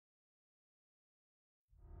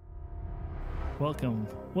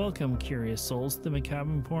Welcome, curious souls, to the Macabre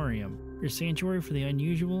Emporium, your sanctuary for the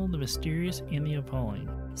unusual, the mysterious, and the appalling.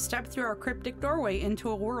 Step through our cryptic doorway into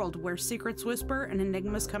a world where secrets whisper and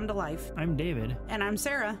enigmas come to life. I'm David. And I'm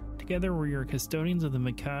Sarah. Together, we're your custodians of the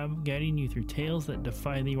macabre, guiding you through tales that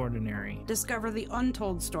defy the ordinary. Discover the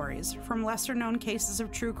untold stories, from lesser-known cases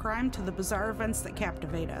of true crime to the bizarre events that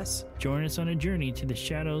captivate us. Join us on a journey to the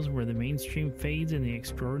shadows where the mainstream fades and the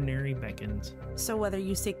extraordinary beckons. So whether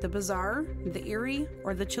you seek the bizarre, the eerie,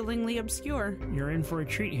 or the chillingly obscure, you're in for a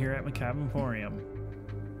treat here at Macabre Emporium.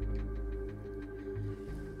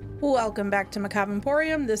 Welcome back to Macabre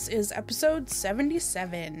Emporium. This is episode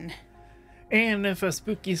 77. And if a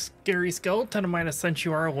spooky, scary skeleton might have sent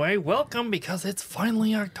you our way, welcome, because it's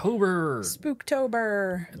finally October.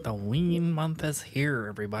 Spooktober. The Halloween month is here,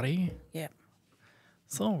 everybody. Yep.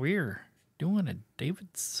 So we're doing a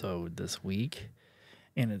David-sode this week,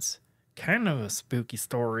 and it's kind of a spooky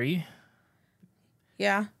story.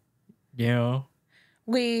 Yeah. Yeah.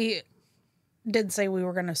 We did say we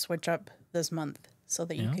were going to switch up this month so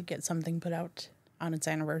that you could get something put out on its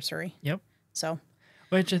anniversary. Yep. So...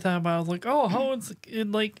 which I thought about, I was like, oh, how it's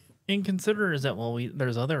like inconsiderate is that? Well,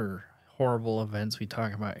 there's other horrible events we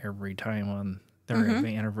talk about every time on their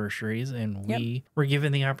anniversaries, and we were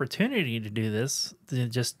given the opportunity to do this,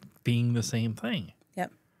 just being the same thing.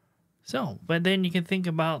 Yep. So, but then you can think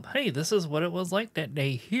about, hey, this is what it was like that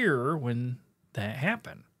day here when that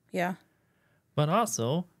happened. Yeah. But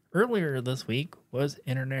also, earlier this week was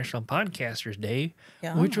International Podcasters Day,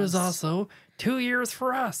 which was also 2 years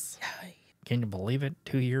for us. Yeah. Can you believe it?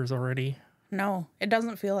 2 years already? No, it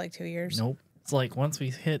doesn't feel like 2 years. Nope. It's like once we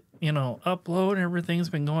hit, upload, everything's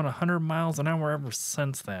been going 100 miles an hour ever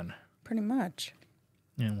since then. Pretty much.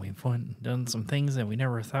 And we've done some things that we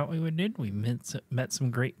never thought we would do. We met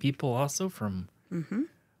some great people also from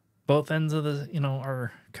both ends of the,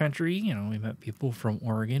 our country. We met people from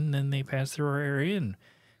Oregon, then they passed through our area, and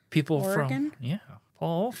people Oregon?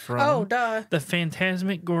 Paul from the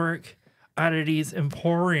Phantasmagoric Oddities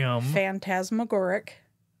Emporium. Phantasmagoric.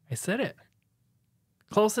 I said it.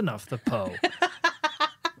 Close enough, the Poe.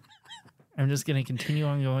 I'm just going to continue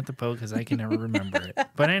on going with the Poe because I can never remember it.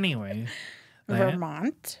 But anyway.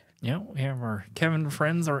 Vermont. Yeah, we have our Kevin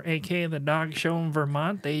friends, or a.k.a. the Dog Show in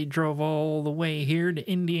Vermont. They drove all the way here to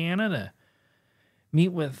Indiana to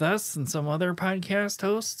meet with us and some other podcast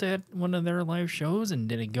hosts at one of their live shows, and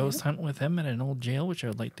did a ghost hunt with them at an old jail, which I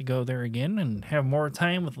would like to go there again and have more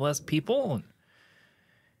time with less people. And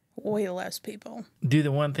way less people. Do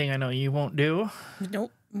the one thing I know you won't do.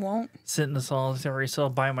 Nope, won't. Sit in a solitary cell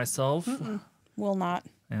by myself. Will not.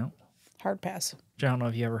 Yeah. Hard pass. I don't know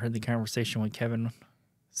if you ever heard the conversation with Kevin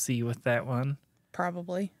C with that one.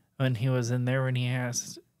 Probably. When he was in there, when he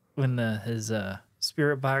asked, when his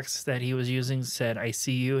spirit box that he was using said, "I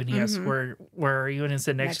see you," and he asked, where are you? And it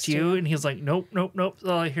said, next to you. And he was like, nope.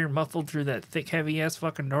 So I hear muffled through that thick, heavy ass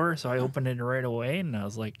fucking door. So I opened it right away, and I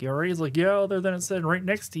was like, you already? He's like, yeah, other than it said right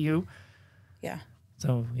next to you. Yeah.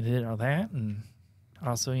 So we did all that. And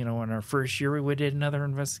also, in our first year, we did another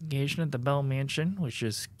investigation at the Bell Mansion, which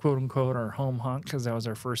is quote unquote our home haunt, because that was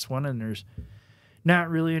our first one. And there's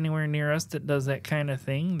not really anywhere near us that does that kind of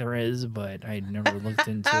thing. There is, but I never looked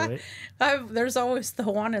into it. There's always the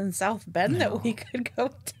one in South Bend that we could go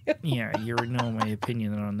to. Yeah, you already know my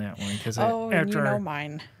opinion on that one.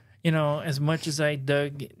 Mine. As much as I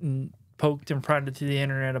dug and poked and prodded through the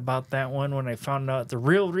internet about that one, when I found out the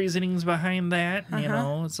real reasonings behind that,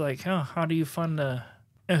 it's like, how do you fund a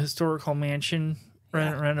historical mansion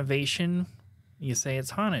renovation? You say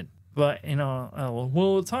it's haunted. But,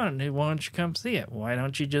 well, it's haunted. Why don't you come see it? Why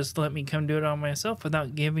don't you just let me come do it on myself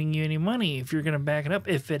without giving you any money if you're going to back it up?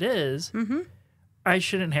 If it is, I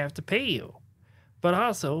shouldn't have to pay you. But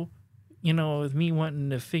also, with me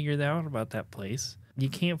wanting to figure out about that place, you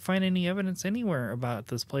can't find any evidence anywhere about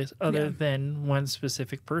this place other than one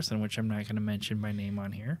specific person, which I'm not going to mention by name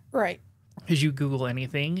on here. Right. Because you Google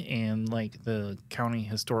anything, and the County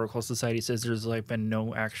Historical Society says there's been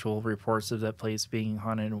no actual reports of that place being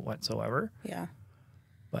haunted whatsoever. Yeah.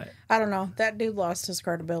 But I don't know. That dude lost his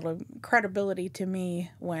credibility to me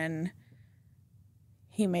when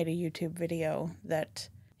he made a YouTube video that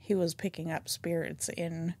he was picking up spirits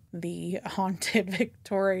in the haunted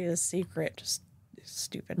Victoria's Secret. Just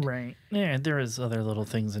stupid. Right. Yeah, there is other little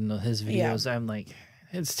things in his videos. Yeah. I'm like,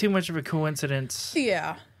 it's too much of a coincidence.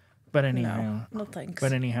 Yeah. But anyhow, no thanks.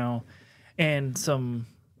 But anyhow, and some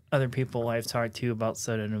other people I've talked to about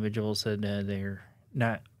said individuals said they're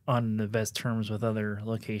not on the best terms with other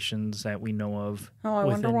locations that we know of. Oh, I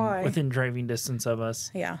wonder why. Within driving distance of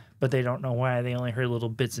us. Yeah. But they don't know why. They only heard little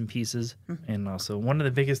bits and pieces. Mm-hmm. And also, one of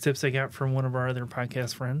the biggest tips I got from one of our other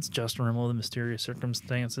podcast friends, Justin Rimmel, the Mysterious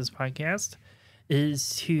Circumstances podcast,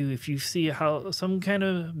 is to, if you see how some kind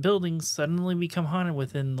of building suddenly become haunted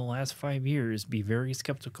within the last 5 years, be very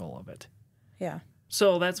skeptical of it. Yeah.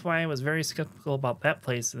 So that's why I was very skeptical about that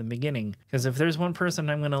place in the beginning. Because if there's one person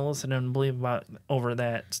I'm going to listen and believe about over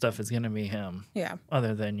that stuff, it's going to be him. Yeah.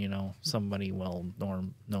 Other than, somebody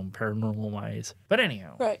known paranormal-wise. But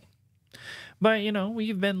anyhow. Right. But,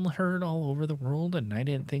 we've been heard all over the world, and I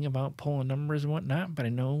didn't think about pulling numbers and whatnot, but I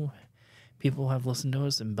know people have listened to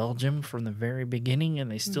us in Belgium from the very beginning, and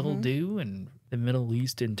they still do, and the Middle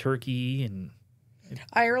East and Turkey and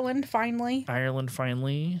Ireland finally,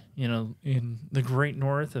 in the great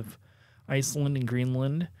north of Iceland and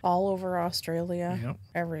Greenland. All over Australia.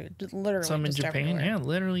 Yep. Literally some in Japan. Everywhere. Yeah,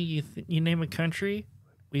 literally you name a country,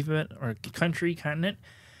 continent,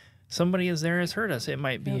 somebody is there has heard us. It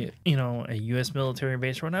might be, a U.S. military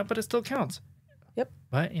base or whatnot, but it still counts. Yep.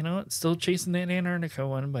 But, it's still chasing that Antarctica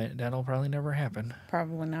one, but that'll probably never happen.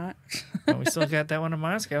 Probably not. But we still got that one in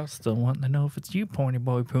Moscow. Still wanting to know if it's you, pointy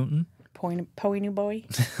boy Putin. Pointy boy.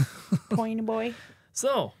 Pointy boy.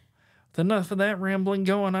 So, with enough of that rambling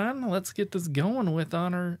going on, let's get this going with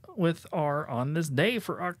our On This Day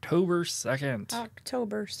for October 2nd.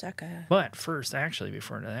 October 2nd. But first, actually,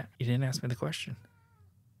 before that, you didn't ask me the question.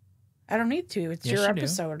 I don't need to. It's yes, your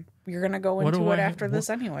episode. You're going to go into it after this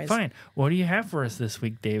anyways. Fine. What do you have for us this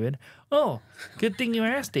week, David? Oh, good thing you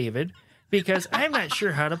asked, David, because I'm not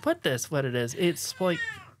sure how to put this, what it is. It's like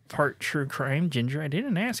part true crime, Ginger. I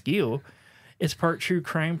didn't ask you. It's part true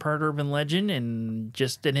crime, part urban legend, and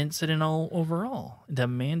just an incident all overall. The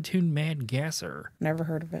Mattoon Mad Gasser. Never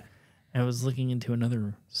heard of it. I was looking into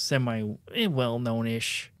another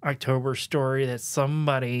well-known-ish October story that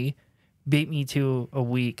somebody beat me to a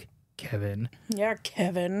week. Kevin. Yeah,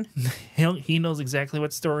 Kevin. He knows exactly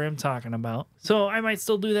what story I'm talking about. So I might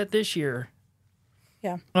still do that this year.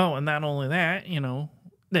 Yeah. Oh, and not only that,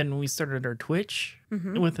 then we started our Twitch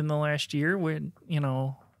within the last year when,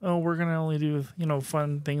 we're going to only do,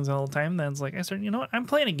 fun things all the time. Then it's like, I started, I'm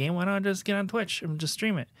playing a game. Why don't I just get on Twitch and just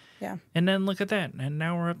stream it? Yeah. And then look at that. And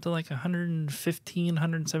now we're up to like 115,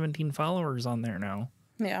 117 followers on there now.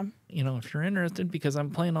 Yeah. If you're interested, because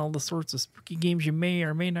I'm playing all the sorts of spooky games you may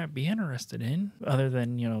or may not be interested in, other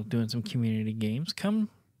than, doing some community games, come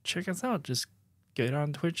check us out. Just get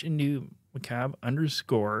on Twitch and do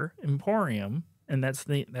macabre_emporium, and that's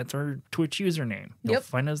our Twitch username. You'll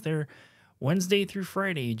find us there Wednesday through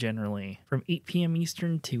Friday, generally, from 8 p.m.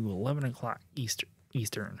 Eastern to 11 o'clock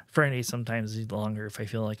Eastern. Friday sometimes is longer if I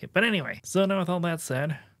feel like it. But anyway, so now with all that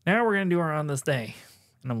said, now we're going to do our On This Day.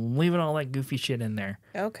 And I'm leaving all that goofy shit in there.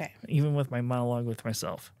 Okay. Even with my monologue with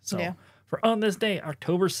myself. So, for On This Day,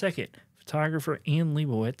 October 2nd, photographer Anne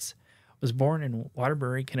Leibovitz was born in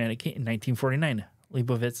Waterbury, Connecticut in 1949.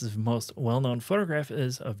 Leibovitz's most well-known photograph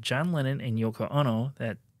is of John Lennon and Yoko Ono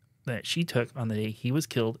that she took on the day he was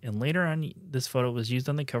killed. And later on, this photo was used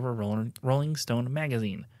on the cover of Rolling Stone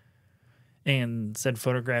magazine. And said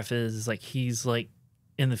photograph is he's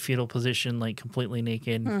in the fetal position, completely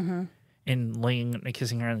naked. Mm-hmm. And laying and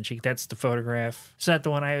kissing her on the cheek. That's the photograph. It's not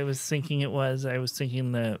the one I was thinking it was. I was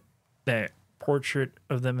thinking that portrait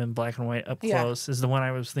of them in black and white up close is the one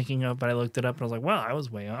I was thinking of, but I looked it up and I was like, wow, I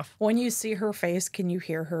was way off. When you see her face, can you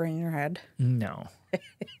hear her in your head? No.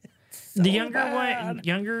 So the younger bad. one,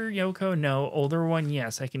 younger Yoko, no. Older one,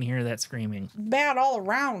 yes, I can hear that screaming. Bad all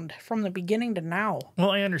around from the beginning to now.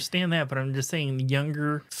 Well, I understand that, but I'm just saying the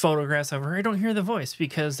younger photographs of her, I don't hear the voice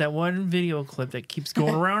because that one video clip that keeps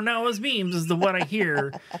going around now as memes is the one I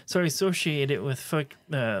hear. So I associate it with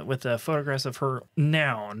photographs of her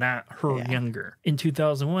now, not her younger. In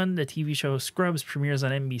 2001, the TV show Scrubs premieres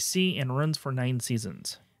on NBC and runs for 9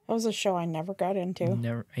 seasons. That was a show I never got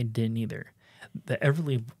into. I didn't either. The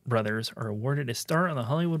Everly Brothers are awarded a star on the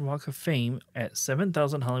Hollywood Walk of Fame at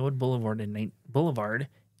 7000 Hollywood Boulevard in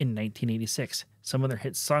 1986. Some of their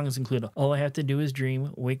hit songs include All I Have to Do Is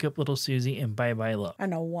Dream, Wake Up Little Susie, and Bye Bye Love. I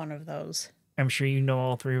know one of those. I'm sure you know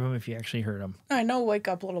all 3 of them if you actually heard them. I know Wake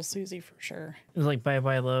Up Little Susie for sure. It's like Bye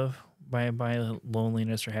Bye Love, Bye Bye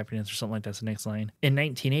Loneliness or Happiness or something like that's the next line. In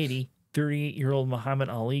 1980, 38-year-old Muhammad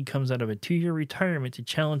Ali comes out of a 2-year retirement to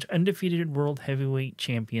challenge undefeated world heavyweight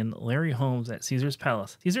champion Larry Holmes at Caesar's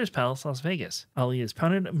Palace, Las Vegas. Ali is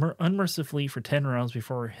pounded unmercifully for 10 rounds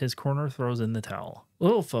before his corner throws in the towel.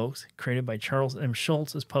 Little Folks, created by Charles M.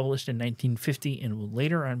 Schultz, was published in 1950 and would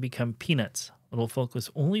later on become Peanuts. Little Folk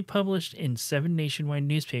was only published in 7 nationwide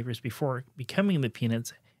newspapers before becoming the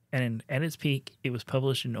Peanuts and at its peak, it was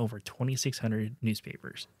published in over 2,600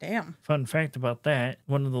 newspapers. Damn. Fun fact about that,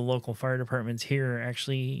 one of the local fire departments here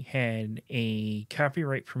actually had a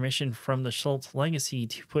copyright permission from the Schultz Legacy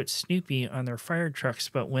to put Snoopy on their fire trucks,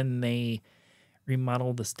 but when they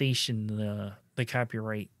remodeled the station, the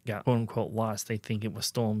copyright got quote unquote lost. They think it was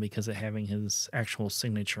stolen because of having his actual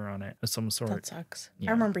signature on it of some sort. That sucks. Yeah.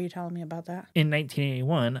 I remember you telling me about that. In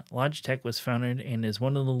 1981, Logitech was founded and is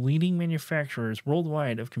one of the leading manufacturers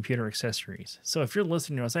worldwide of computer accessories. So if you're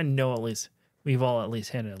listening to us, I know at least we've all at least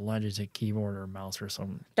had a Logitech keyboard or mouse or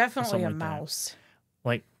something. Definitely a like mouse.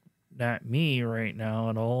 Like not me right now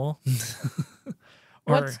at all.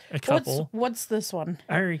 Or a couple. What's this one?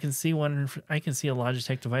 I already can see one. I can see a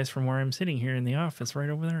Logitech device from where I'm sitting here in the office, right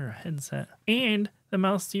over there, a headset. And the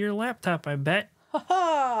mouse to your laptop, I bet.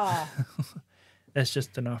 Ha That's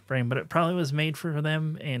just an off-brand, but it probably was made for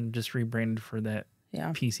them and just rebranded for that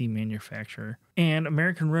PC manufacturer. And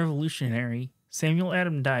American revolutionary Samuel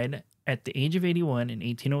Adams died at the age of 81 in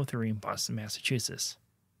 1803 in Boston, Massachusetts.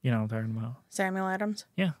 You know what I'm talking about? Samuel Adams?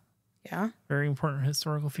 Yeah. Yeah. Very important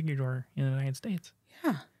historical figure in the United States.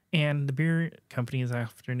 Yeah. And the beer company is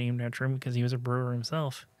after named after him because he was a brewer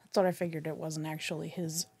himself. That's what I figured. It wasn't actually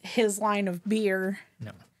his line of beer.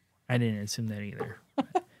 No, I didn't assume that either.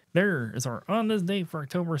 There is our on this date for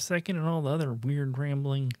October 2nd and all the other weird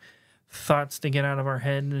rambling thoughts to get out of our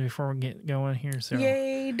head before we get going here. So,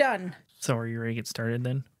 yay, done. So are you ready to get started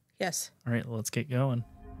then? Yes. All right, let's get going.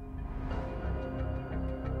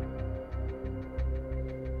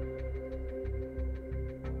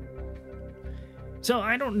 So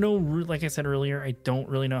I don't know, like I said earlier, I don't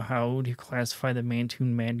really know how to classify the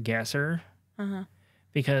Mattoon Mad Gasser.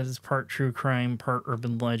 Because it's part true crime, part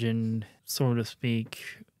urban legend, so to speak.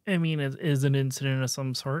 I mean, it is an incident of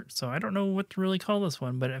some sort, so I don't know what to really call this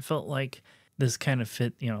one, but it felt like this kind of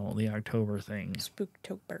fit, the October thing.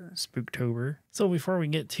 Spooktober. So before we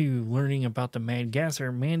get to learning about the Mad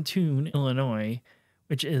Gasser, Mattoon, Illinois,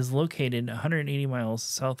 which is located 180 miles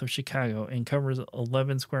south of Chicago and covers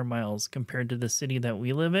 11 square miles compared to the city that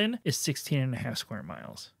we live in, is 16 and a half square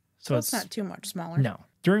miles. So it's not too much smaller. No.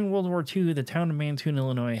 During World War II, the town of Mattoon,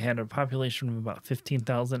 Illinois had a population of about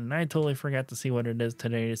 15,000, and I totally forgot to see what it is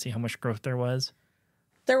today to see how much growth there was.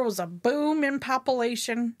 There was a boom in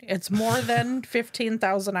population. It's more than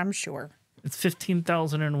 15,000, I'm sure. It's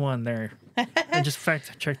 15,001 there. I just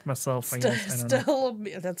fact-checked myself, I guess. I don't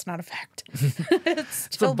know. That's not a fact.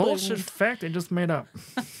 It's a bullshit fact I just made up.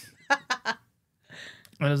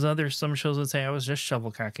 As some shows would say, I was just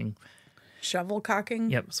shovel cocking. Shovel cocking?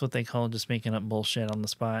 Yep, that's what they call just making up bullshit on the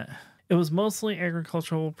spot. It was mostly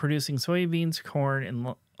agricultural, producing soybeans, corn,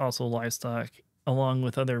 and also livestock, along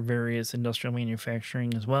with other various industrial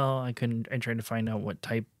manufacturing as well. I tried to find out what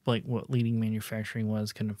type, like what leading manufacturing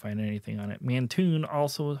was, couldn't find anything on it. Mattoon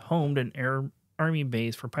also homed an army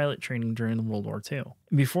base for pilot training during World War II.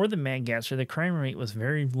 Before the Mad Gasser, the crime rate was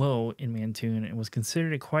very low in Mattoon and was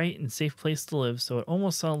considered a quiet and safe place to live, so it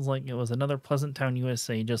almost sounds like it was another pleasant town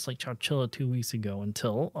USA, just like Chowchilla 2 weeks ago,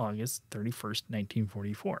 until August 31st,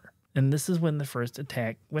 1944. And this is when the first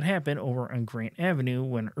attack would happen over on Grant Avenue,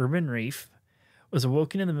 when Urban Rafe was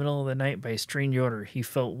awoken in the middle of the night by a strange odor. He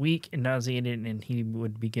felt weak and nauseated, and he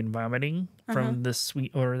would begin vomiting from the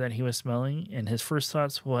sweet odor that he was smelling. And his first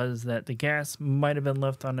thoughts was that the gas might have been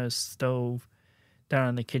left on a stove down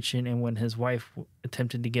in the kitchen. And when his wife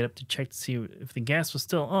attempted to get up to check to see if the gas was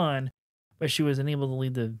still on, but she was unable to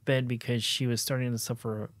leave the bed because she was starting to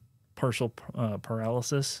suffer partial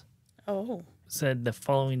paralysis. Oh. Said the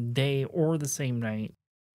following day or the same night.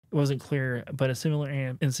 It wasn't clear, but a similar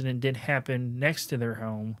incident did happen next to their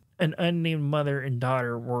home. An unnamed mother and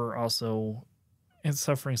daughter were also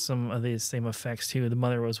suffering some of these same effects too. The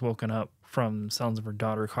mother was woken up from sounds of her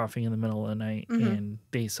daughter coughing in the middle of the night, and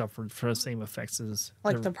they suffered from the same effects as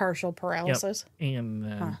the partial paralysis. Yep,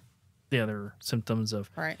 and the other symptoms of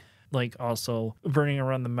like also burning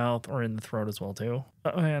around the mouth or in the throat as well too.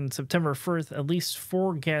 On September 1st, at least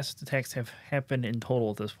 4 gas attacks have happened in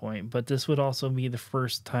total at this point, but this would also be the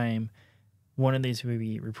first time one of these would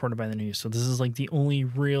be reported by the news. So this is like the only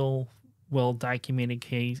real well-documented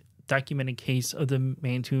case of the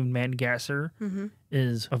Mattoon Mad Gasser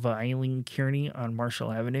is of Eileen Kearney on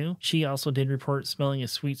Marshall Avenue. She also did report smelling a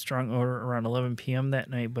sweet, strong odor around 11 p.m. that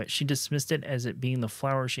night, but she dismissed it as it being the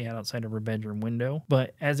flowers she had outside of her bedroom window.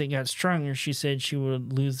 But as it got stronger, she said she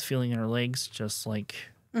would lose the feeling in her legs, just like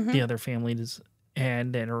the other family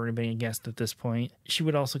had already been guessed at this point. She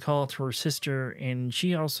would also call to her sister, and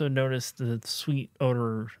she also noticed the sweet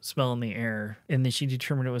odor smell in the air, and then she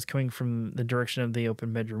determined it was coming from the direction of the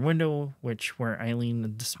open bedroom window, where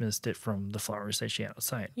Eileen dismissed it from the flowers that she had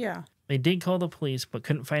outside. Yeah. They did call the police, but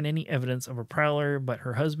couldn't find any evidence of a prowler. But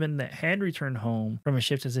her husband, that had returned home from a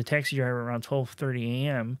shift as a taxi driver around 12:30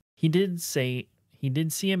 a.m., he did say he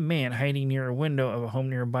did see a man hiding near a window of a home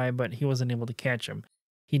nearby, but he wasn't able to catch him.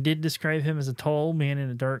 He did describe him as a tall man in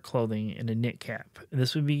a dark clothing and a knit cap.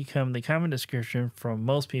 This would become the common description from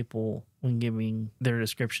most people when giving their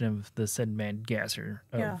description of the said mad gasser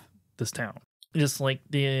of this town. Just like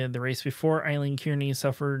the race before, Eileen Kearney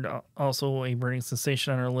suffered also a burning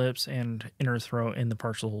sensation on her lips and in her throat and the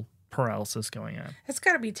partial paralysis going on. It's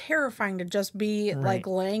got to be terrifying to just be like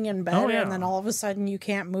laying in bed and then all of a sudden you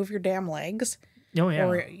can't move your damn legs. Oh, yeah.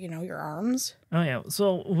 Or, your arms. Oh, yeah.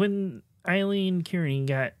 So when Eileen Kearney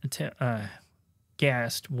got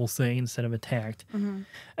gassed, we'll say, instead of attacked,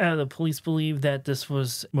 the police believe that this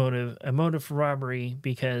was a motive for robbery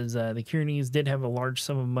because the Kearneys did have a large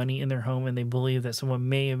sum of money in their home, and they believe that someone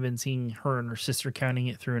may have been seeing her and her sister counting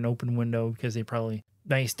it through an open window because they probably,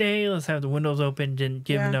 nice day, let's have the windows open, didn't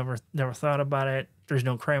give never thought about it. There's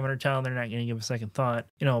no crime in our town. They're not going to give a second thought,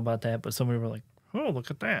 about that. But somebody were like, oh,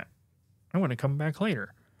 look at that. I want to come back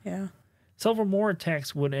later. Yeah. Several more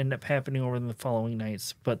attacks would end up happening over the following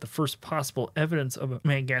nights, but the first possible evidence of a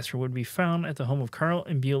mad gasser would be found at the home of Carl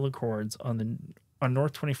and Beulah Cords on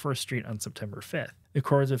North 21st Street on September 5th. The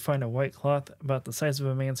Cords would find a white cloth about the size of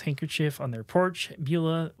a man's handkerchief on their porch.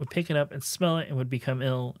 Beulah would pick it up and smell it and would become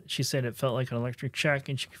ill. She said it felt like an electric shock,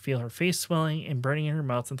 and she could feel her face swelling and burning in her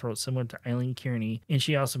mouth and throat, similar to Eileen Kearney, and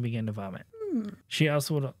she also began to vomit.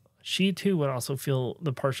 She too would also feel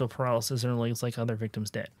the partial paralysis in her legs like other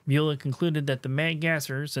victims did. Beulah concluded that the mad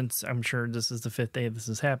gasser, since I'm sure this is the 5th day this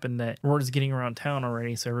has happened, that word is getting around town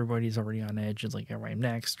already, so everybody's already on edge. It's like, all right,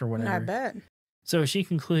 next or whatever. I bet. So she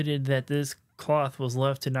concluded that this cloth was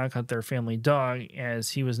left to knock out their family dog,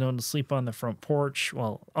 as he was known to sleep on the front porch.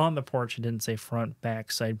 Well, on the porch, it didn't say front,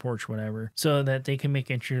 back, side porch, whatever, so that they can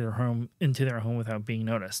make entry into their home without being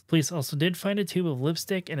noticed. Police also did find a tube of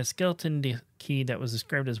lipstick and a skeleton key that was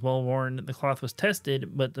described as well worn. The cloth was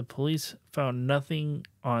tested, but the police found nothing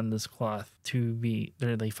on this cloth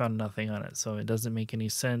they found nothing on it. So it doesn't make any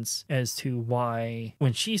sense as to why,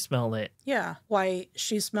 when she smelled it. Yeah, why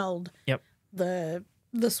she smelled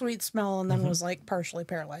the sweet smell and then was like partially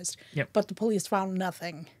paralyzed. Yep. But the police found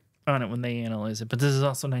nothing on it when they analyzed it. But this is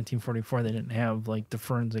also 1944. They didn't have like the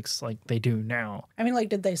forensics like they do now. I mean, like,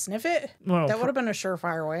 did they sniff it? Well, that would have been a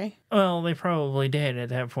surefire way. Well, they probably did at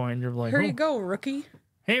that point. They're like, here you go, rookie.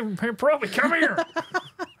 Hey, Proby, come here.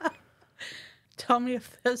 Tell me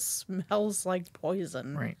if this smells like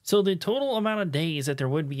poison. Right. So the total amount of days that there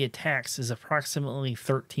would be attacks is approximately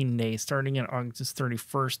 13 days, starting on August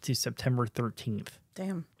 31st to September 13th.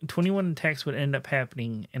 Damn. 21 attacks would end up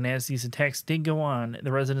happening, and as these attacks did go on,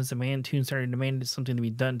 the residents of Mattoon started demanding something to be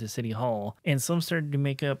done to City Hall, and some started to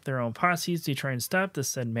make up their own posses to try and stop the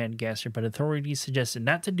said mad gasser, but authorities suggested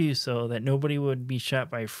not to do so, that nobody would be shot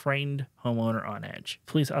by a frightened homeowner on edge.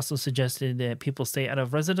 Police also suggested that people stay out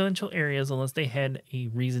of residential areas unless they had a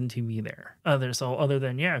reason to be there. Other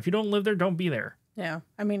than, if you don't live there, don't be there. Yeah,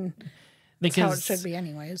 I mean, that's how it should be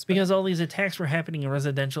anyways. But. Because all these attacks were happening in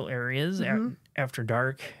residential areas after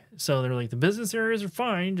dark. So they're like, the business areas are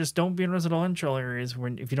fine, just don't be in residential areas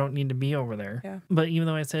if you don't need to be over there. Yeah. But even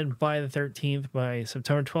though I said by the 13th, by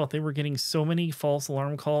September 12th, they were getting so many false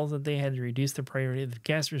alarm calls that they had to reduce the priority of the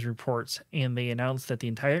gassers reports, and they announced that the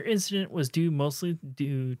entire incident was mostly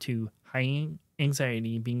due to high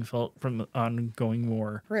anxiety being felt from the ongoing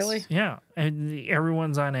war. Really? Yeah. And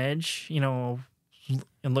everyone's on edge,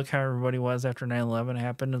 and look how everybody was after 9/11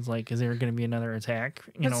 happened. It's like, is there going to be another attack?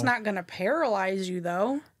 It's not going to paralyze you,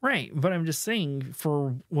 though. Right. But I'm just saying,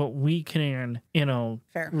 for what we can,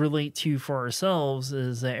 relate to for ourselves,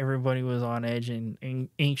 is that everybody was on edge and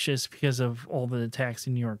anxious because of all the attacks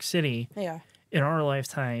in New York City. Yeah. In our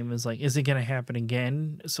lifetime, is like, is it going to happen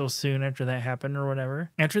again so soon after that happened or whatever?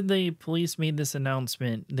 After the police made this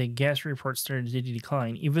announcement, the gas reports started to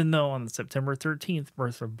decline, even though on September 13th,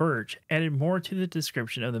 Bertha Birch added more to the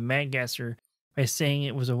description of the mad gasser by saying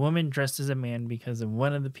it was a woman dressed as a man, because of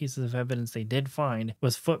one of the pieces of evidence they did find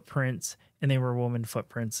was footprints, and they were woman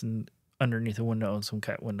footprints underneath a window and some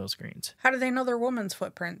cut window screens. How do they know they're woman's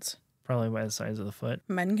footprints? Probably by the size of the foot.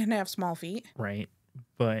 Men can have small feet. Right.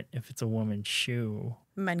 But if it's a woman's shoe...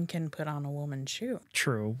 Men can put on a woman's shoe.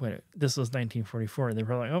 True, but this was 1944. They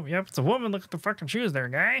were like, oh, yep, it's a woman. Look at the fucking shoes there,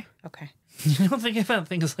 guy. Okay. You don't think about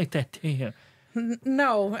things like that, do you?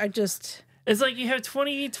 No, I just... It's like you have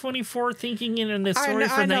 2024 thinking in a story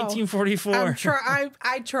from 1944.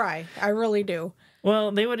 I try. I really do.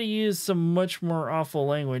 Well, they would have used some much more awful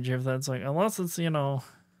language if that's like, unless it's, Yeah,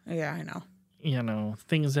 I know.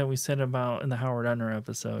 Things that we said about in the Howard Unner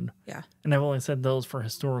episode. Yeah. And I've only said those for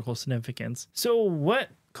historical significance. So what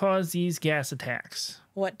caused these gas attacks?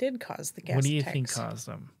 What did cause the gas attacks? What do you think caused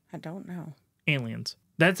them? I don't know. Aliens.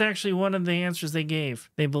 That's actually one of the answers they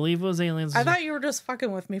gave. They believe it was aliens. I thought you were just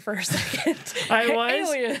fucking with me for a second. I was.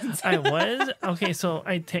 Aliens. I was. Okay, so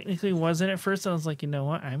I technically wasn't at first. I was like, you know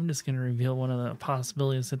what? I'm just going to reveal one of the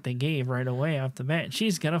possibilities that they gave right away off the bat.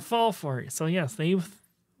 She's going to fall for it. So yes,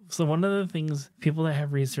 So one of the things people that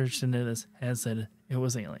have researched into this has said it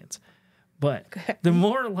was aliens. But the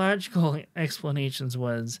more logical explanations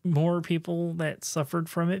was more people that suffered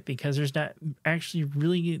from it because there's not actually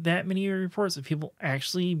really that many reports of people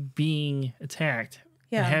actually being attacked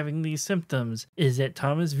and having these symptoms. Is that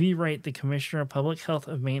Thomas V. Wright, the Commissioner of Public Health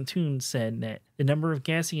of Mattoon, said that the number of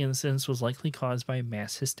gassing incidents was likely caused by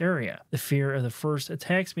mass hysteria. The fear of the first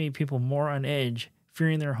attacks made people more on edge,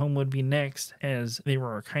 fearing their home would be next, as they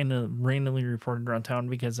were kind of randomly reported around town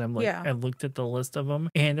because I looked at the list of them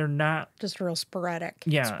and they're not just real sporadic.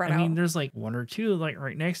 Yeah. I mean, there's like one or two like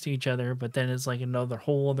right next to each other, but then it's like another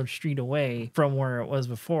whole other street away from where it was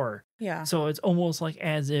before. Yeah. So it's almost like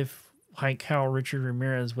as if like how Richard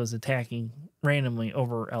Ramirez was attacking randomly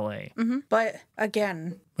over LA. Mm-hmm. But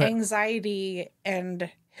again, anxiety and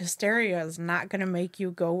hysteria is not going to make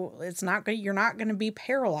you go. You're not going to be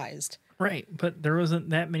paralyzed. Right, but there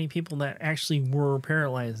wasn't that many people that actually were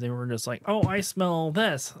paralyzed. They were just like, oh, I smell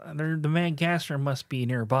this. The Mad Gasser must be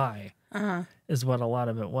nearby, is what a lot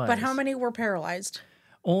of it was. But how many were paralyzed?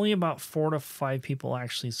 Only about 4 to 5 people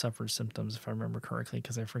actually suffered symptoms, if I remember correctly,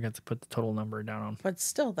 because I forgot to put the total number down. But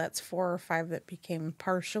still, that's 4 or 5 that became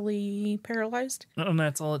partially paralyzed. And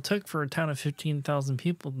that's all it took for a town of 15,000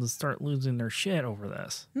 people to start losing their shit over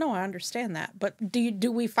this. No, I understand that. But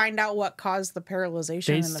do we find out what caused the paralyzation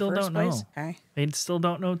in the first place? They still don't know. Okay. They still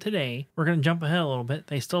don't know today. We're going to jump ahead a little bit.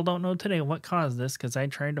 They still don't know today what caused this, because I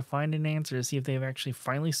tried to find an answer to see if they've actually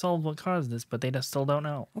finally solved what caused this, but they just still don't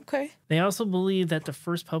know. Okay. They also believe that the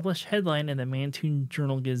first published headline in the Mattoon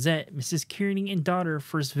Journal-Gazette, Mrs. Kearney and daughter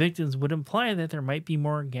first victims, would imply that there might be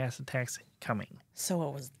more gas attacks coming. So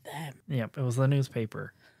it was them. Yep, it was the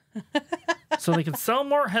newspaper. So they could sell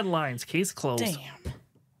more headlines. Case closed. Damn.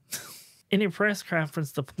 In a press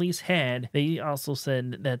conference the police had, they also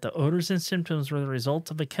said that the odors and symptoms were the result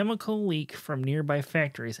of a chemical leak from nearby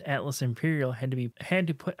factories. Atlas Imperial had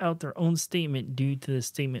to put out their own statement due to the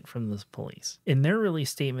statement from the police. In their release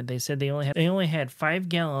statement, they said they only had 5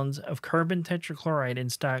 gallons of carbon tetrachloride in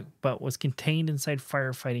stock, but was contained inside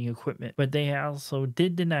firefighting equipment. But they also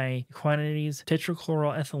did deny quantities of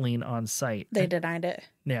tetrachloroethylene on site. They denied it.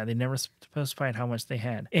 Yeah, they never specified how much they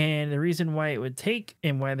had. And the reason why it would take,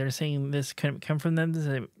 and why they're saying this couldn't come from them, is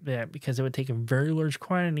that because it would take a very large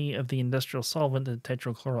quantity of the industrial solvent, the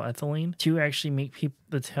tetrachloroethylene, to actually make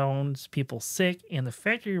the townspeople sick, and the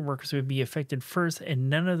factory workers would be affected first, and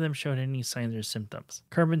none of them showed any signs or symptoms.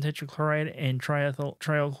 Carbon tetrachloride and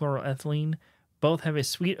triachloroethylene both have a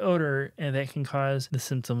sweet odor, and that can cause the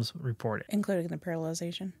symptoms reported. Including the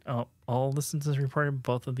paralyzation. All the symptoms reported,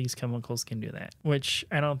 both of these chemicals can do that. Which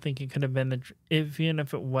I don't think it could have been even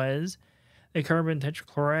if it was the carbon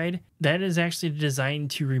tetrachloride, that is actually designed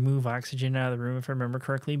to remove oxygen out of the room, if I remember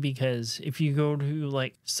correctly, because if you go to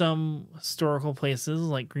like some historical places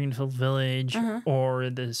like Greenfield Village or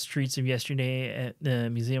the streets of yesterday at the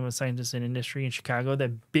Museum of Science and Industry in Chicago,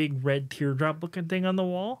 that big red teardrop looking thing on the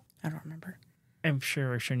wall. I don't remember. I'm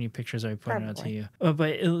sure I've shown you pictures I pointed out to you. But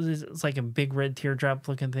it's like a big red teardrop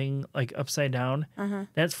looking thing, like upside down.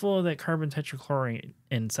 That's full of that carbon tetrachloride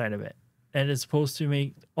inside of it. And it's supposed to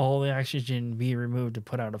make all the oxygen be removed to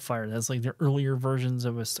put out a fire. That's like the earlier versions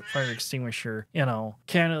of a fire extinguisher,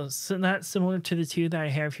 kind of not similar to the 2 that I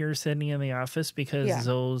have here sitting in the office,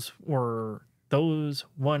 because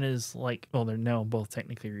one is like, well, they're now both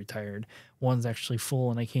technically retired. One's actually full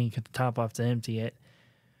and I can't get the top off to empty it.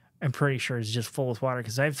 I'm pretty sure it's just full with water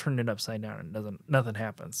because I've turned it upside down and nothing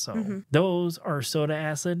happens. So those are soda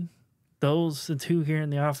acid. The 2 here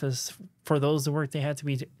in the office, for those that work, they have to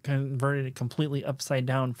be converted completely upside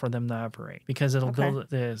down for them to operate, because it'll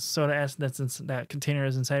build the soda acid that's in that container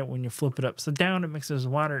is inside it. When you flip it upside down, it mixes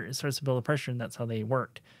with water, it starts to build a pressure, and that's how they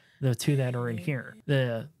worked. The 2 that are in here,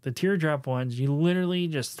 the teardrop ones, you literally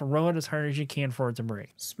just throw it as hard as you can for it to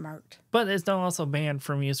break. Smart. But it's now also banned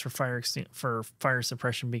from use for fire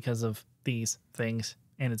suppression because of these things,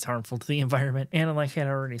 and it's harmful to the environment. And like I had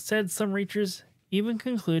already said, some researchers even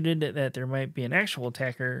concluded that there might be an actual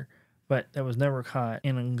attacker, but that was never caught,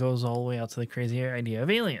 and it goes all the way out to the crazy idea of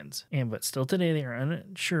aliens. But still today, they are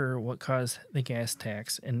unsure what caused the gas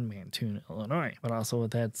tax in Mattoon, Illinois. But also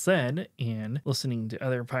with that said, and listening to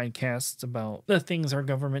other podcasts about the things our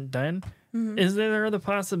government done, is there the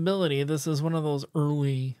possibility this is one of those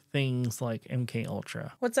early things like MK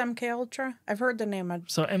Ultra? What's MK Ultra? I've heard the name of.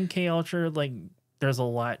 So MK Ultra, like, there's a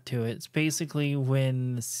lot to it. It's basically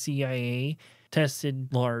when the CIA tested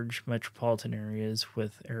large metropolitan areas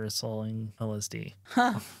with aerosoling LSD.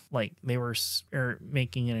 Like they were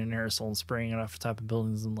making it an aerosol and spraying it off the top of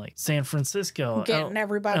buildings in like San Francisco. Getting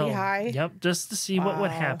everybody high. Yep, just to see what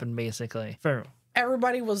would happen, basically.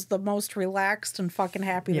 Everybody was the most relaxed and fucking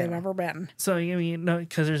happy they've ever been. So, I mean,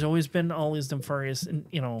 because there's always been all these nefarious,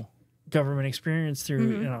 government experience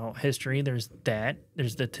through, history. There's that.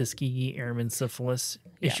 There's the Tuskegee Airman syphilis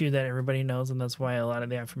issue that everybody knows, and that's why a lot of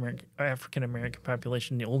the African-American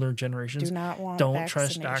population, the older generations, do not want don't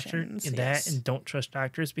trust doctors. Yes. And don't trust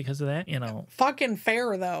doctors because of that, Fucking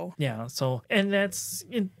fair, though. Yeah, so, and that's...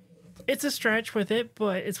 It's a stretch with it,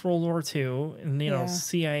 but it's World War II, and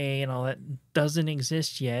CIA and all that doesn't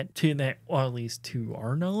exist yet to that, well, at least to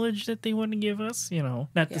our knowledge that they want to give us.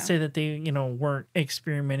 Not to say that they weren't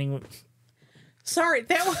experimenting with. Sorry,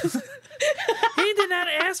 that was. He did not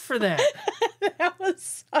ask for that. That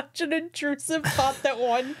was such an intrusive thought that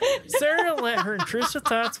won. Sarah let her intrusive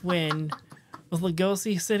thoughts win. With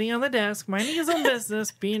Lugosi sitting on the desk, minding his own business,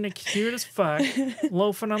 being cute as fuck,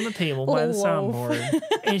 loafing on the table by the soundboard.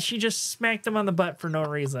 And she just smacked him on the butt for no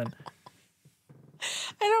reason.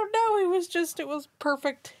 I don't know. It was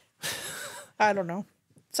perfect. I don't know.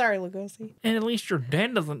 Sorry, Lugosi. And at least your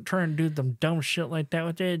dad doesn't try and do some dumb shit like that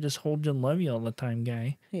with you. Just hold you and love you all the time,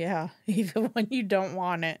 guy. Yeah, even when you don't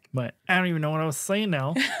want it. But I don't even know what I was saying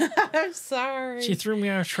now. I'm sorry. She threw me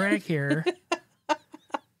off track here.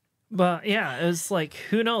 But yeah, it's like,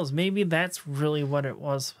 who knows? Maybe that's really what it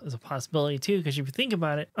was as a possibility too. Because if you think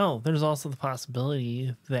about it, there's also the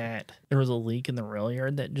possibility that there was a leak in the rail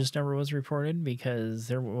yard that just never was reported because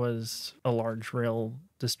there was a large rail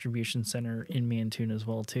distribution center in Mattoon as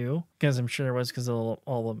well too. Because I'm sure there was because of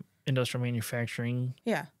all the industrial manufacturing.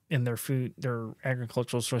 Yeah. And their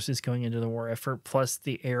agricultural sources going into the war effort, plus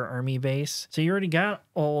the Air Army base. So you already got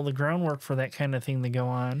all the groundwork for that kind of thing to go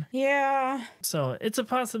on. Yeah. So it's a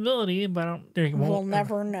possibility, but we'll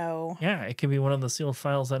never know. Yeah, it could be one of the sealed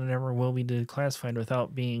files that never will be declassified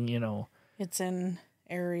without being, It's in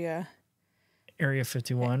Area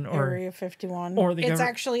 51 Area 51. Or it's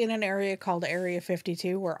actually in an area called Area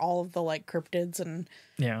 52 where all of the cryptids and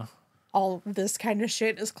all this kind of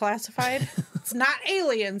shit is classified. It's not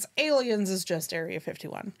aliens. Aliens is just Area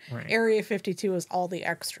 51. Right. Area 52 is all the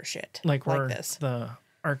extra shit. Like this. The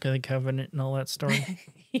Ark of the Covenant and all that story.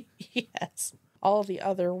 Yes. All the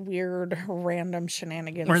other weird, random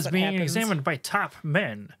shenanigans. Or it's being examined by top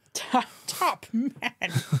men. Top men.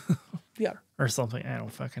 Yeah. Or something. I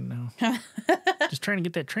don't fucking know. Just trying to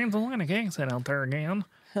get that transatlantic accent out there again.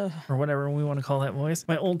 Or whatever we want to call that voice.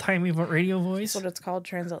 My old-timey radio voice. That's what it's called,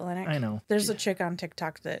 transatlantic. I know. There's a chick on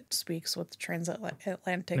TikTok that speaks with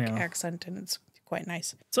transatlantic accent, and it's quite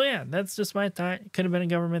nice. So yeah, that's just my thought. It could have been a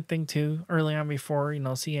government thing too, early on before,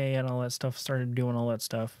 CIA and all that stuff started doing all that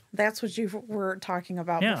stuff. That's what you were talking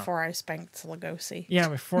about before I spanked Lugosi. Yeah,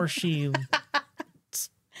 before she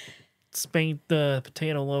spanked the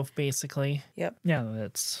potato loaf, basically. Yep. Yeah,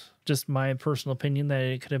 that's just my personal opinion that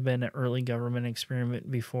it could have been an early government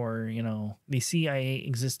experiment before, the CIA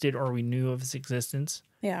existed or we knew of its existence.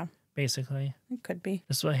 Yeah. Basically. It could be.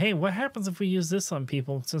 So, hey, what happens if we use this on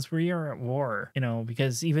people since we are at war?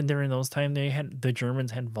 Because even during those times, the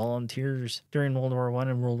Germans had volunteers during World War I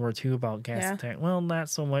and World War II about gas attack. Well, not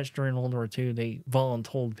so much during World War II. They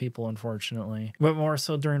voluntold people, unfortunately. But more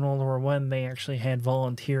so during World War I, they actually had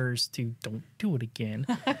volunteers to don't do it again.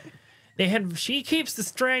 She keeps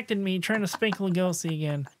distracting me trying to spank Lugosi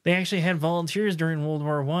again. They actually had volunteers during World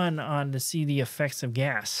War I on to see the effects of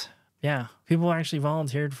gas. Yeah, people actually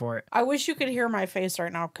volunteered for it. I wish you could hear my face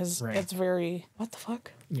right now because it's very... What the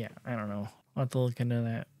fuck? Yeah, I don't know. I'll have to look into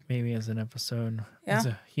that maybe as an episode. Yeah. As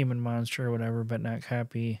a human monster or whatever, but not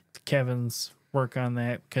copy Kevin's work on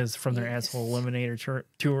that because from their asshole eliminator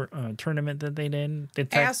tournament that they did.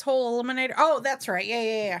 Asshole eliminator? Oh, that's right.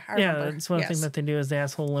 Yeah. I remember. That's one thing that they do is the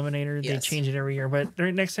asshole eliminator. They change it every year, but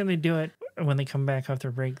next time they do it, when they come back after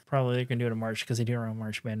break, probably they're gonna do it in March because they do it around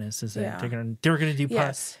March Madness. They're gonna do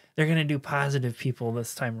they're gonna do positive people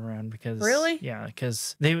this time around because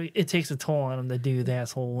because it takes a toll on them to do the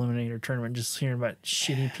asshole eliminator tournament. Just hearing about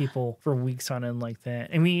shitty people for weeks on end like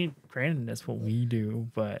that. I mean, granted, that's what we do,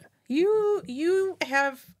 but you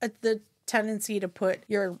have the tendency to put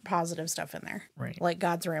your positive stuff in there. Right. Like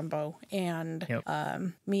God's Rambo and Yep.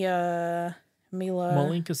 Mila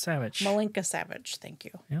Malinka Savage. Malinka Savage, thank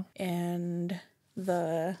you. Yeah. And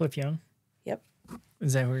the Cliff Young. Yep.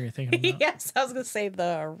 Is that what you're thinking about? Yes, I was gonna say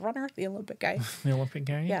the runner, the Olympic guy. The Olympic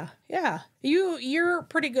guy? Yeah. You're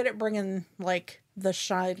pretty good at bringing like the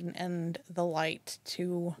shine and the light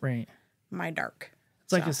to my dark.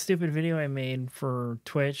 It's like a stupid video I made for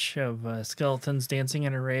Twitch of skeletons dancing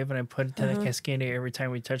in a rave, and I put it to the Cascadia every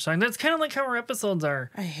time we touch song. That's kind of like how our episodes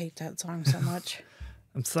are. I hate that song so much.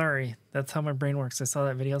 I'm sorry. That's how my brain works. I saw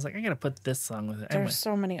that video. I was like, I gotta put this song with it. There's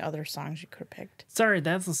so many other songs you could have picked. Sorry,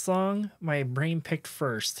 that's the song my brain picked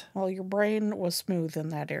first. Well, your brain was smooth in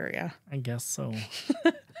that area. I guess so.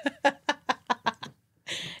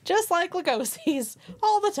 Just like Lugosi's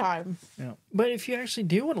all the time. Yeah. But if you actually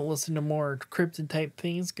do want to listen to more cryptid type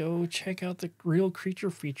things, go check out the Real Creature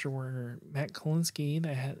feature where Matt Kolinsky,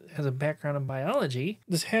 that has a background in biology,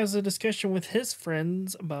 this has a discussion with his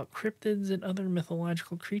friends about cryptids and other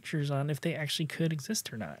mythological creatures on if they actually could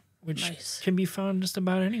exist or not, which can be found just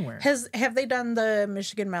about anywhere. Have they done the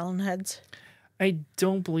Michigan Melonheads? I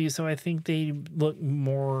don't believe so. I think they look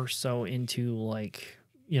more so into like,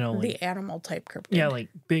 you know, like, the animal type cryptid. Yeah, like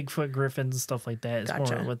Bigfoot, griffins, stuff like that. It's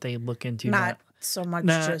more what they look into. Not so much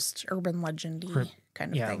just urban legendy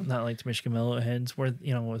kind of thing. Yeah, not like the Michigan Mellowheads where,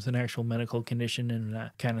 you know, it was an actual medical condition and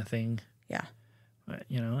that kind of thing. Yeah. But,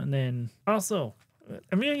 you know, and then also,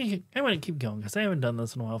 I mean, I want to keep going because I haven't done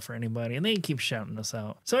this in a while for anybody, and they keep shouting us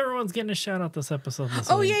out. So everyone's getting a shout out this episode.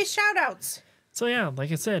 Yay, shout outs. So yeah,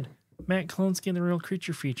 like I said, Matt Kolinsky and the Real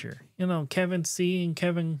Creature feature. You know, Kevin C. and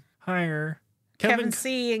Kevin Hire. Kevin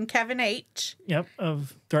C. and Kevin H. Yep,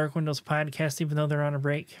 of Dark Windows Podcast, even though they're on a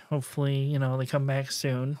break. Hopefully, you know, they come back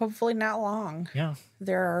soon. Hopefully not long. Yeah.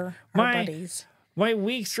 They're our buddies. My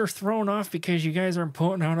weeks are thrown off because you guys aren't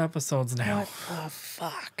putting out episodes now. What the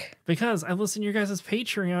fuck? Because I listen to your guys'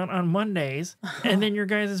 Patreon on Mondays, and then your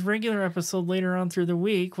guys' regular episode later on through the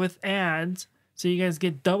week with ads. So you guys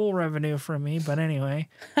get double revenue from me. But anyway,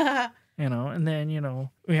 you know, and then, you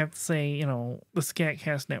know, we have to say, you know, the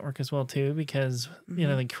Scatcast Network as well, too, because, you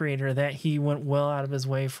know, the creator of that, he went well out of his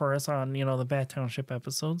way for us on, you know, the Bat Township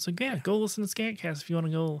episode. So, yeah, go listen to Scatcast if you want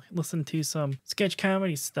to go listen to some sketch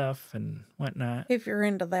comedy stuff and whatnot. If you're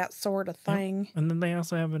into that sort of thing. Yep. And then they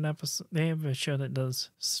also have an episode, they have a show that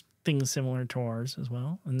does things similar to ours as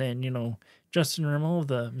well. And then, you know, Justin Rimmel of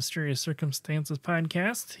the Mysterious Circumstances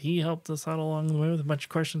podcast, he helped us out along the way with a bunch of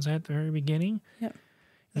questions at the very beginning. Yep.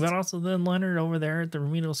 But also then Leonard over there at the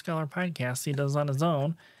Remedial Scholar podcast, he does on his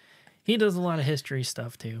own. He does a lot of history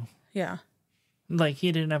stuff too. Yeah. Like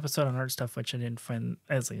he did an episode on art stuff, which I didn't find,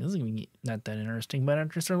 I was like, this is going to be not that interesting. But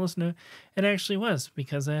after I started listening to it, it actually was,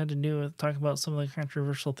 because it had to do with talk about some of the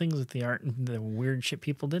controversial things with the art and the weird shit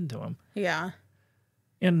people did to him. Yeah.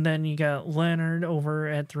 And then you got Leonard over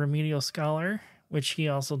at the Remedial Scholar, which he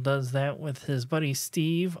also does that with his buddy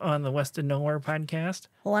Steve on the West of Nowhere podcast.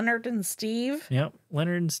 Leonard and Steve? Yep.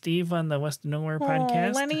 Leonard and Steve on the West of Nowhere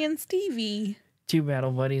podcast. Lenny and Stevie. Two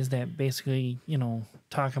battle buddies that basically, you know,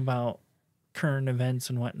 talk about current events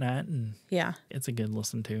and whatnot. And yeah, it's a good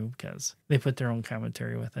listen to because they put their own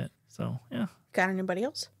commentary with it. So, yeah. Got anybody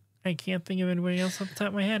else? I can't think of anybody else off the top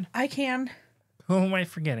of my head. I can. Who am I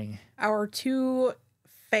forgetting? Our two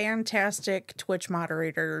fantastic Twitch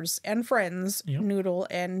moderators and friends, Noodle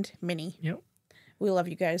and Minnie. Yep. We love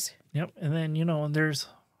you guys. Yep. And then, you know,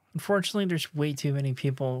 unfortunately, there's way too many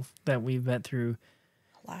people that we've met through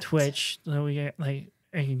Twitch. So we get, like,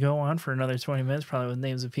 I could go on for another 20 minutes probably with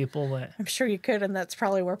names of people that... I'm sure you could, and that's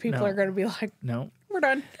probably where people are going to be like, no, we're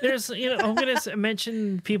done. There's, you know, I'm going to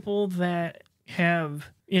mention people that have...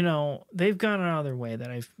 You know, they've gone out of their way that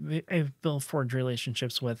I've built forged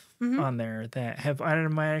relationships with on there that have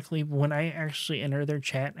automatically, when I actually enter their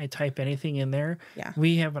chat, I type anything in there,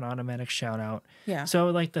 we have an automatic shout out. Yeah. So I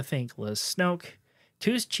would like to thank Liz Snoke,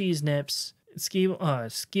 Two's Cheese Nips, Skibble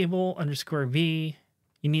 _V.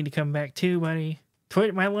 You need to come back too, buddy.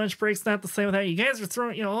 My lunch break's not the same without you. You guys are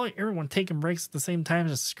throwing, you know, everyone taking breaks at the same time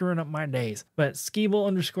is screwing up my days. But Skibble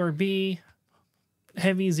 _B.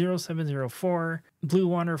 Heavy 0704, Blue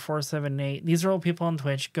Wander 478. These are all people on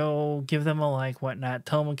Twitch. Go give them a like, whatnot.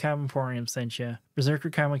 Tell them Macabre Emporium sent you. Berserker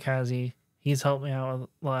Kamikaze. He's helped me out with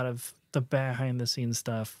a lot of the behind the scenes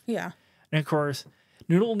stuff. Yeah. And of course,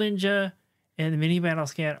 Noodle Ninja and the Mini Battle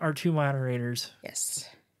Scat are two moderators. Yes.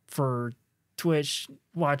 For Twitch,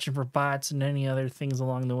 watching for bots and any other things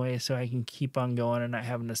along the way, so I can keep on going and not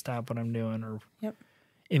having to stop what I'm doing or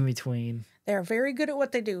in between. They're very good at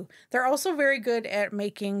what they do. They're also very good at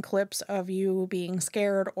making clips of you being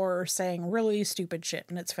scared or saying really stupid shit,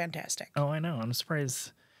 and it's fantastic. Oh, I know. I'm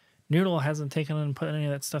surprised Noodle hasn't taken and put any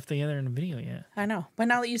of that stuff together in a video yet. I know. But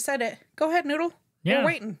now that you said it, go ahead, Noodle. Yeah. We're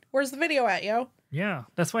waiting. Where's the video at, yo? Yeah.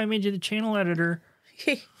 That's why I made you the channel editor.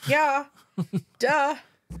 Yeah. Duh.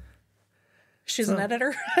 She's an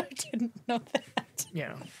editor. I didn't know that.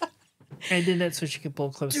 Yeah. I did that so she could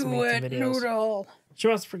pull clips to make the videos. Noodle. She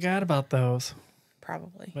must have forgot about those.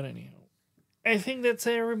 Probably. But anyhow. I think that's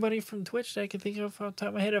everybody from Twitch that I can think of off the top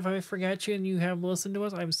of my head. If I forgot you and you have listened to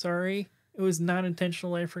us, I'm sorry. It was not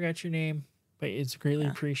intentional. I forgot your name. But it's greatly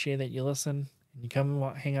appreciated that you listen. And you come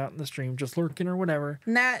and hang out in the stream, just lurking or whatever.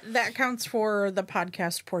 And that counts for the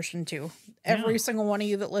podcast portion too. Every single one of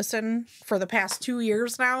you that listen for the past 2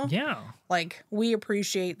 years now. Yeah. Like, we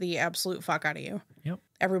appreciate the absolute fuck out of you. Yep.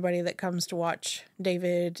 Everybody that comes to watch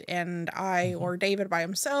David and I, or David by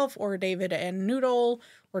himself, or David and Noodle,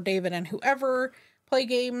 or David and whoever play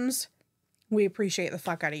games, we appreciate the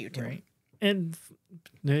fuck out of you too. Right. And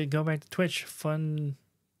to go back to Twitch, fun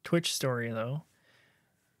Twitch story though.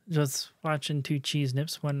 Just watching Two Cheese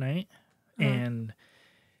Nips one night, and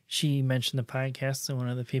she mentioned the podcast, and one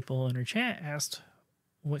of the people in her chat asked,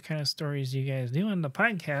 what kind of stories do you guys do on the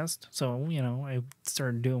podcast? So, you know, I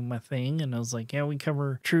started doing my thing, and I was like, yeah, we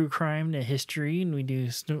cover true crime to history, and we do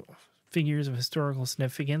figures of historical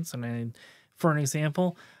significance. And for an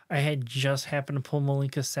example, I had just happened to pull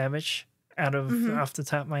Malika Savage out of off the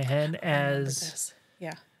top of my head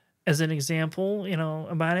as an example, you know,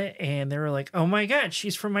 about it. And they were like, oh my God,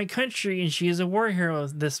 she's from my country and she is a war hero.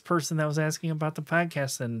 This person that was asking about the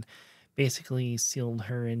podcast, and basically sealed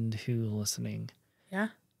her into listening. Yeah.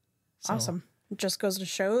 So, awesome. It just goes to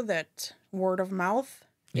show that word of mouth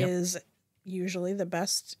is usually the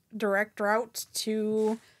best direct route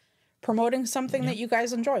to promoting something that you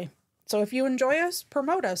guys enjoy. So if you enjoy us,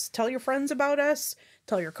 promote us. Tell your friends about us.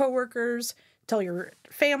 Tell your coworkers. Tell your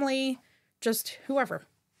family. Just whoever.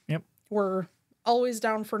 Yep. We're always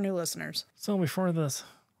down for new listeners. So before this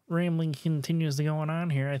rambling continues to go on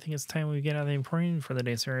here, I think it's time we get out of the Emporium for the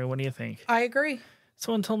day, Sarah. What do you think? I agree.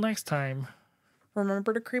 So until next time,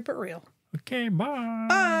 remember to creep it real. Okay, bye.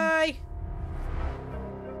 Bye.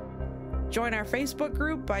 Join our Facebook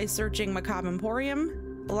group by searching Macabre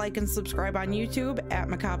Emporium. Like and subscribe on YouTube at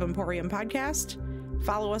Macabre Emporium Podcast.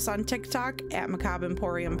 Follow us on TikTok at Macabre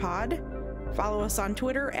Emporium Pod. Follow us on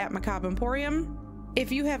Twitter at Macabre Emporium.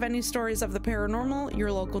 If you have any stories of the paranormal,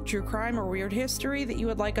 your local true crime, or weird history that you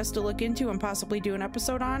would like us to look into and possibly do an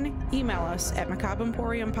episode on, email us at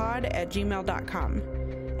macabreemporiumpod@gmail.com.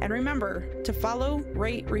 And remember to follow,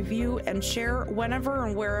 rate, review, and share whenever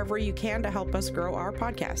and wherever you can to help us grow our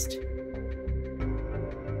podcast.